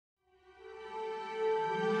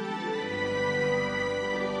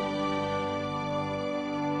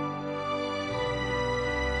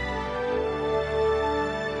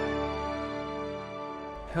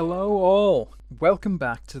Hello all! Welcome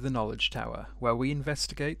back to the Knowledge Tower, where we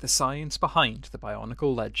investigate the science behind the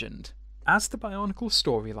Bionicle legend. As the Bionicle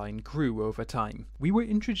storyline grew over time, we were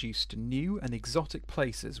introduced to new and exotic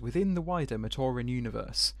places within the wider Matoran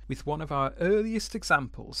universe, with one of our earliest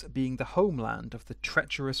examples being the homeland of the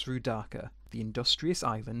treacherous Rudaka, the industrious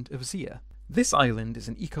island of Zia. This island is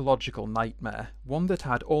an ecological nightmare, one that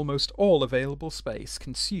had almost all available space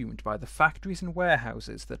consumed by the factories and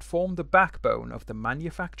warehouses that form the backbone of the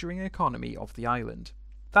manufacturing economy of the island.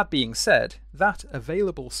 That being said, that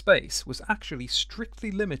available space was actually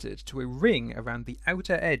strictly limited to a ring around the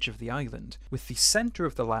outer edge of the island, with the centre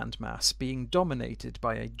of the landmass being dominated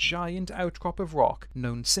by a giant outcrop of rock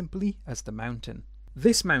known simply as the mountain.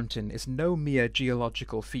 This mountain is no mere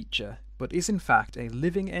geological feature, but is in fact a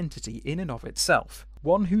living entity in and of itself,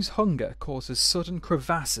 one whose hunger causes sudden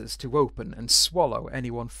crevasses to open and swallow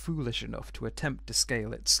anyone foolish enough to attempt to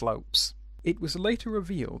scale its slopes. It was later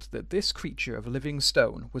revealed that this creature of living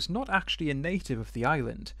stone was not actually a native of the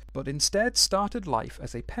island, but instead started life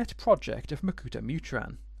as a pet project of Makuta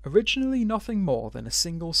Mutran. Originally nothing more than a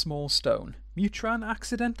single small stone, Mutran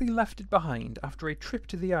accidentally left it behind after a trip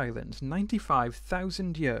to the island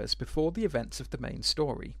 95,000 years before the events of the main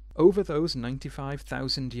story. Over those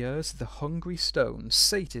 95,000 years, the hungry stone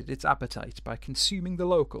sated its appetite by consuming the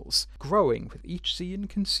locals, growing with each Zean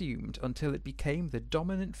consumed until it became the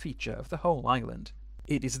dominant feature of the whole island.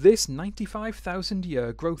 It is this 95,000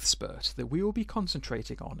 year growth spurt that we will be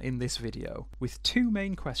concentrating on in this video, with two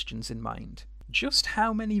main questions in mind. Just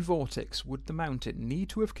how many Vortixx would the mountain need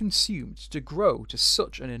to have consumed to grow to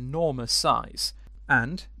such an enormous size?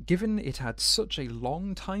 And, given it had such a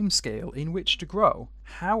long time scale in which to grow,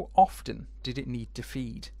 how often did it need to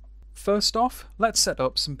feed? First off, let's set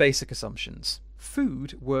up some basic assumptions.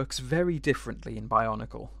 Food works very differently in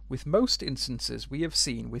Bionicle, with most instances we have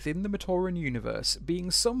seen within the Matoran universe being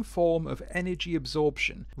some form of energy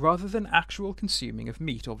absorption rather than actual consuming of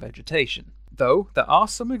meat or vegetation. Though there are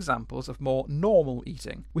some examples of more normal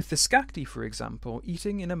eating, with the Skakti for example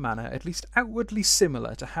eating in a manner at least outwardly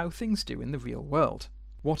similar to how things do in the real world.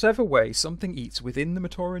 Whatever way something eats within the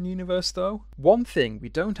Matoran universe though, one thing we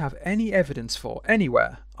don't have any evidence for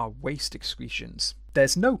anywhere are waste excretions.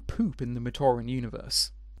 There's no poop in the Matoran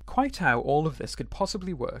universe. Quite how all of this could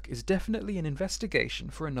possibly work is definitely an investigation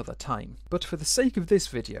for another time, but for the sake of this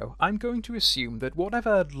video, I'm going to assume that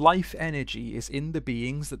whatever life energy is in the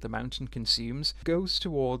beings that the mountain consumes goes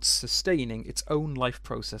towards sustaining its own life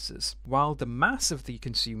processes, while the mass of the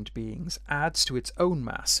consumed beings adds to its own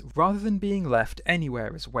mass rather than being left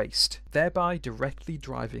anywhere as waste, thereby directly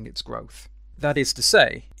driving its growth. That is to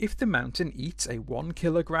say, if the mountain eats a 1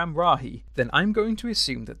 kilogram rahi, then I'm going to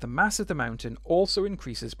assume that the mass of the mountain also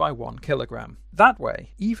increases by 1 kilogram. That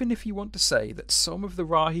way, even if you want to say that some of the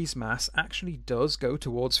rahi's mass actually does go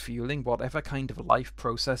towards fueling whatever kind of life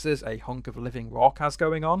processes a hunk of living rock has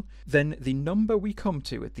going on, then the number we come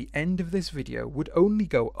to at the end of this video would only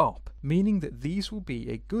go up, meaning that these will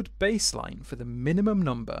be a good baseline for the minimum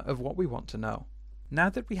number of what we want to know. Now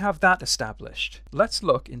that we have that established, let's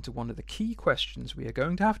look into one of the key questions we are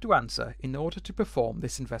going to have to answer in order to perform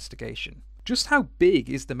this investigation. Just how big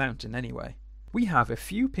is the mountain anyway? We have a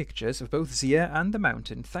few pictures of both Zia and the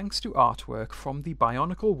mountain thanks to artwork from the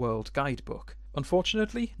Bionicle World Guidebook.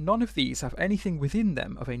 Unfortunately, none of these have anything within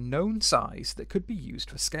them of a known size that could be used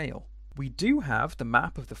for scale. We do have the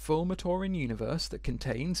map of the full Matoran universe that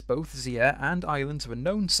contains both Zia and islands of a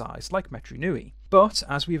known size like Metru Nui, but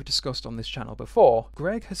as we have discussed on this channel before,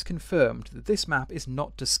 Greg has confirmed that this map is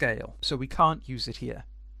not to scale, so we can't use it here.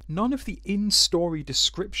 None of the in-story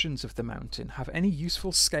descriptions of the mountain have any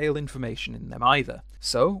useful scale information in them either,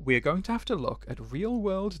 so we are going to have to look at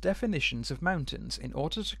real-world definitions of mountains in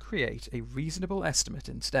order to create a reasonable estimate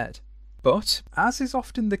instead. But, as is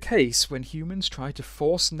often the case when humans try to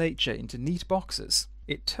force nature into neat boxes,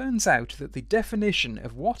 it turns out that the definition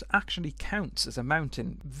of what actually counts as a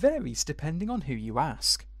mountain varies depending on who you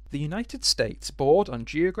ask. The United States Board on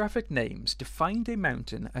Geographic Names defined a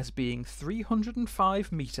mountain as being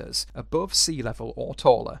 305 meters above sea level or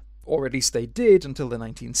taller, or at least they did until the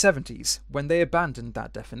 1970s, when they abandoned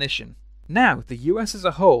that definition. Now, the US as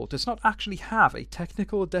a whole does not actually have a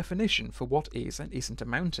technical definition for what is and isn't a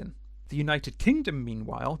mountain. The United Kingdom,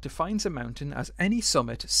 meanwhile, defines a mountain as any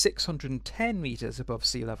summit 610 meters above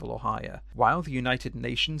sea level or higher, while the United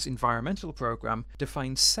Nations Environmental Programme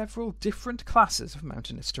defines several different classes of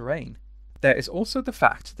mountainous terrain. There is also the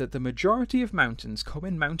fact that the majority of mountains come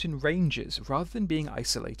in mountain ranges rather than being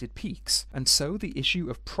isolated peaks, and so the issue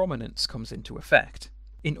of prominence comes into effect.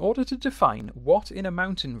 In order to define what in a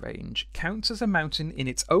mountain range counts as a mountain in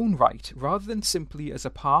its own right rather than simply as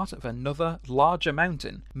a part of another larger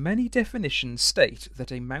mountain, many definitions state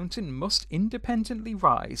that a mountain must independently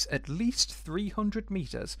rise at least 300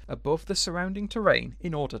 meters above the surrounding terrain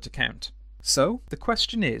in order to count. So the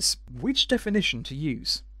question is, which definition to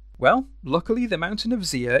use? Well, luckily the mountain of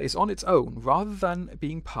Zia is on its own rather than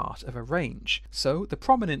being part of a range, so the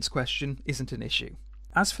prominence question isn't an issue.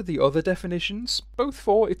 As for the other definitions, both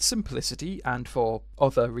for its simplicity and for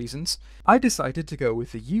other reasons, I decided to go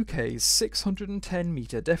with the UK's 610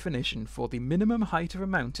 metre definition for the minimum height of a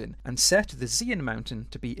mountain and set the Zian mountain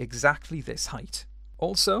to be exactly this height.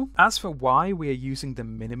 Also, as for why we are using the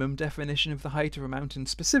minimum definition of the height of a mountain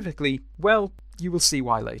specifically, well, you will see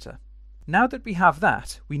why later. Now that we have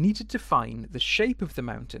that, we need to define the shape of the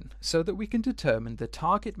mountain so that we can determine the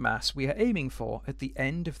target mass we are aiming for at the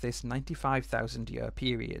end of this 95,000 year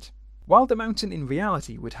period. While the mountain in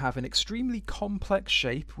reality would have an extremely complex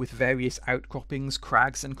shape with various outcroppings,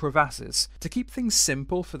 crags and crevasses, to keep things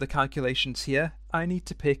simple for the calculations here, I need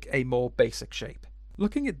to pick a more basic shape.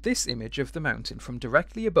 Looking at this image of the mountain from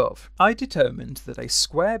directly above, I determined that a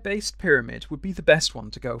square-based pyramid would be the best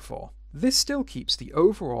one to go for. This still keeps the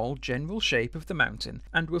overall general shape of the mountain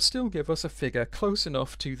and will still give us a figure close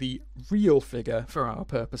enough to the real figure for our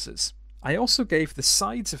purposes. I also gave the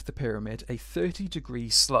sides of the pyramid a 30-degree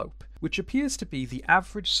slope, which appears to be the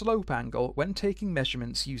average slope angle when taking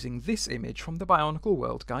measurements using this image from the Bionicle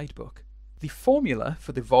World Guidebook. The formula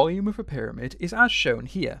for the volume of a pyramid is as shown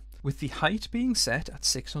here, with the height being set at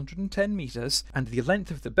 610 meters and the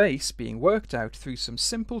length of the base being worked out through some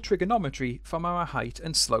simple trigonometry from our height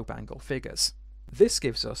and slope angle figures. This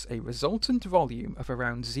gives us a resultant volume of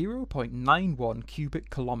around 0.91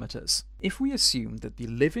 cubic kilometers. If we assume that the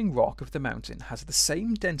living rock of the mountain has the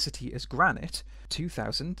same density as granite,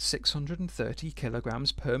 2,630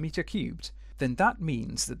 kilograms per meter cubed, then that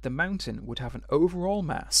means that the mountain would have an overall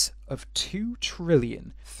mass of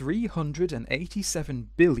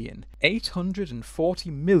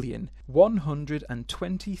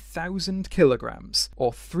 2,387,840,120,000 kilograms,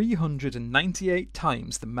 or 398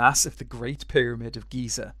 times the mass of the Great Pyramid of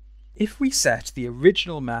Giza. If we set the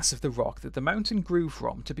original mass of the rock that the mountain grew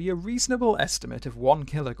from to be a reasonable estimate of 1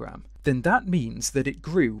 kilogram, then that means that it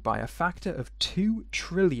grew by a factor of 2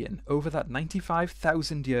 trillion over that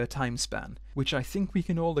 95,000 year time span, which I think we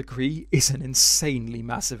can all agree is an insanely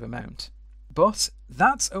massive amount. But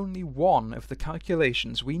that's only one of the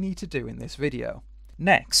calculations we need to do in this video.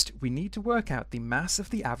 Next, we need to work out the mass of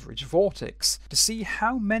the average vortex to see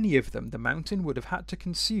how many of them the mountain would have had to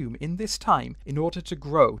consume in this time in order to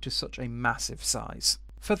grow to such a massive size.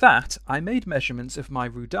 For that, I made measurements of my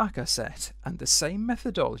Rudaka set and the same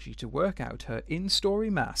methodology to work out her in-story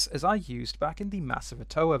mass as I used back in the Mass of a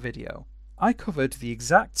Toa video. I covered the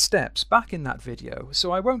exact steps back in that video,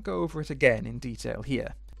 so I won't go over it again in detail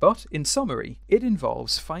here. But, in summary, it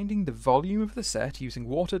involves finding the volume of the set using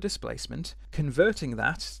water displacement, converting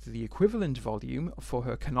that to the equivalent volume for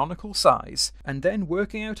her canonical size, and then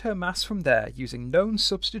working out her mass from there using known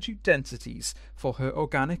substitute densities for her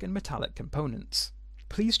organic and metallic components.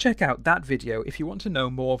 Please check out that video if you want to know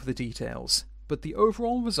more of the details, but the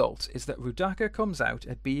overall result is that Rudaka comes out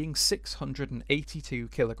at being 682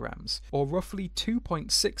 kilograms, or roughly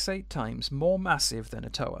 2.68 times more massive than a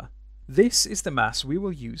Toa. This is the mass we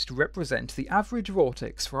will use to represent the average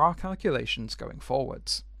vortex for our calculations going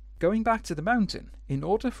forwards. Going back to the mountain, in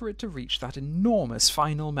order for it to reach that enormous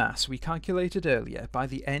final mass we calculated earlier by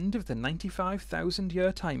the end of the 95,000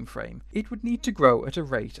 year time frame, it would need to grow at a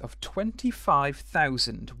rate of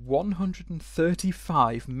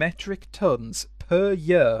 25,135 metric tons per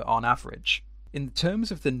year on average. In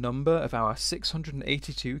terms of the number of our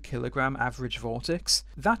 682 kilogram average vortex,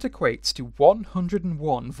 that equates to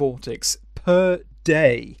 101 vortex per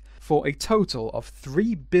day, for a total of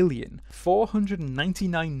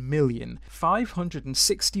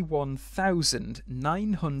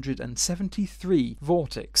 3,499,561,973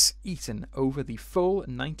 vortex eaten over the full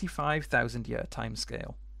 95,000 year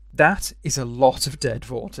timescale. That is a lot of dead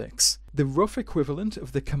vortex, the rough equivalent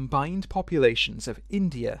of the combined populations of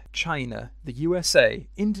India, China, the USA,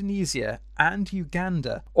 Indonesia and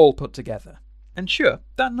Uganda all put together. And sure,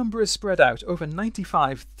 that number is spread out over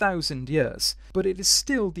 95,000 years, but it is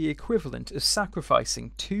still the equivalent of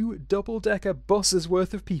sacrificing 2 double-decker buses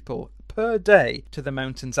worth of people per day to the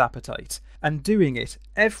mountain's appetite, and doing it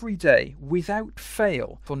every day without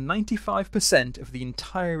fail for 95% of the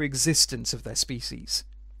entire existence of their species.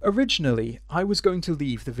 Originally, I was going to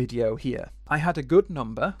leave the video here. I had a good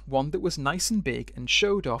number, one that was nice and big and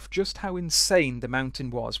showed off just how insane the mountain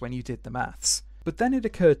was when you did the maths. But then it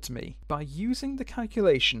occurred to me, by using the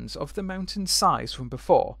calculations of the mountain's size from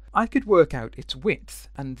before, I could work out its width,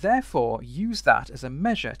 and therefore use that as a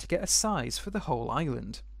measure to get a size for the whole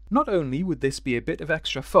island. Not only would this be a bit of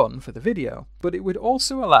extra fun for the video, but it would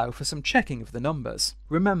also allow for some checking of the numbers.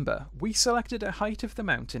 Remember, we selected a height of the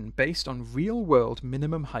mountain based on real-world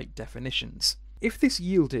minimum height definitions. If this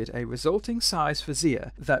yielded a resulting size for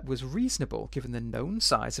Zia that was reasonable given the known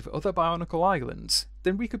size of other Bionicle islands,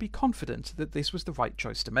 then we could be confident that this was the right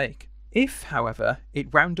choice to make. If, however,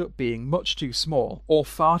 it wound up being much too small or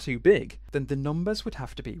far too big, then the numbers would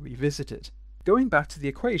have to be revisited. Going back to the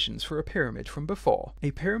equations for a pyramid from before,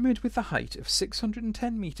 a pyramid with the height of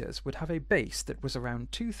 610 meters would have a base that was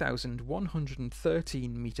around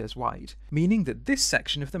 2,113 meters wide, meaning that this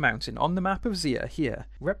section of the mountain on the map of Zia here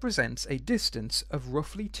represents a distance of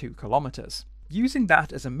roughly 2 kilometers. Using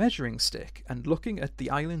that as a measuring stick and looking at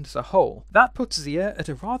the island as a whole, that puts Zia at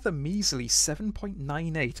a rather measly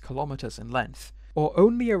 7.98 kilometers in length, or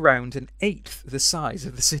only around an eighth the size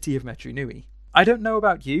of the city of Metru Nui. I don't know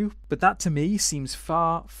about you, but that to me seems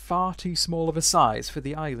far, far too small of a size for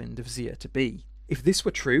the island of Zia to be. If this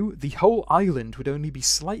were true, the whole island would only be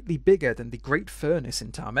slightly bigger than the Great Furnace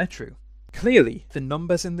in Metru. Clearly, the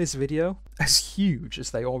numbers in this video, as huge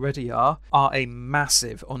as they already are a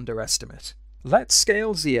massive underestimate. Let's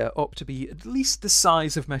scale Zia up to be at least the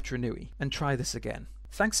size of Metru Nui, and try this again.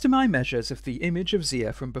 Thanks to my measures of the image of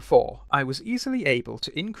Zia from before, I was easily able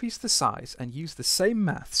to increase the size and use the same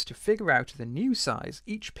maths to figure out the new size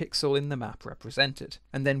each pixel in the map represented,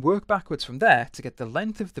 and then work backwards from there to get the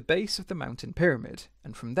length of the base of the mountain pyramid,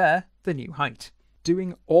 and from there, the new height.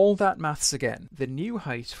 Doing all that maths again, the new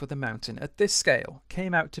height for the mountain at this scale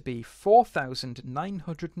came out to be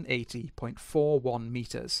 4,980.41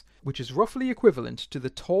 meters, which is roughly equivalent to the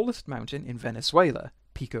tallest mountain in Venezuela,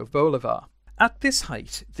 Pico Bolivar. At this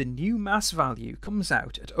height, the new mass value comes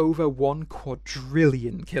out at over 1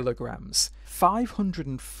 quadrillion kilograms,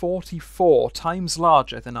 544 times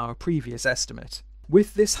larger than our previous estimate.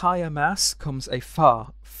 With this higher mass comes a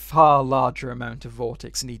far, far larger amount of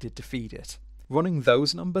Vortixx needed to feed it. Running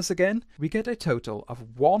those numbers again, we get a total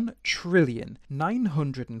of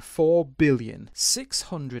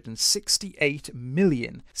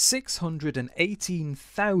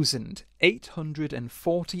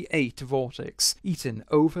Vortixx eaten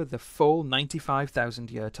over the full 95,000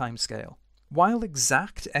 year timescale. While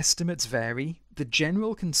exact estimates vary, the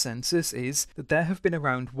general consensus is that there have been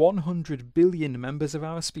around 100 billion members of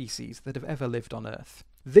our species that have ever lived on Earth.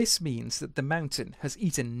 This means that the mountain has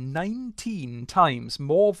eaten 19 times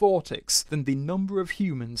more Vortixx than the number of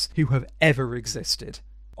humans who have ever existed.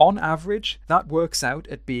 On average, that works out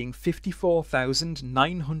at being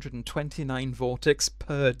 54,929 Vortixx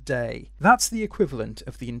per day. That's the equivalent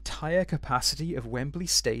of the entire capacity of Wembley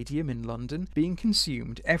Stadium in London being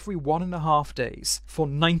consumed every 1.5 days for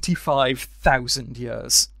 95,000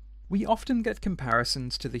 years. We often get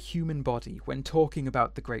comparisons to the human body when talking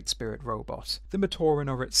about the Great Spirit robot. The Matoran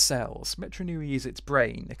are its cells, Metru Nui is its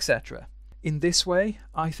brain, etc. In this way,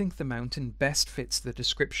 I think the mountain best fits the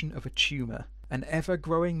description of a tumour, an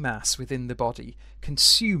ever-growing mass within the body,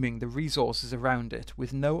 consuming the resources around it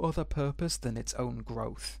with no other purpose than its own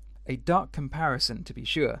growth. A dark comparison to be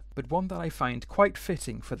sure, but one that I find quite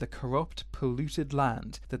fitting for the corrupt, polluted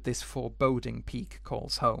land that this foreboding peak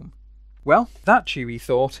calls home. Well, that cheery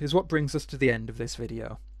thought is what brings us to the end of this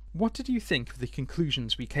video. What did you think of the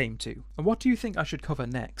conclusions we came to, and what do you think I should cover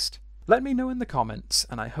next? Let me know in the comments,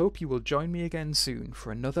 and I hope you will join me again soon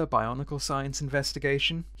for another Bionicle Science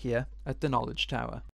investigation here at the Knowledge Tower.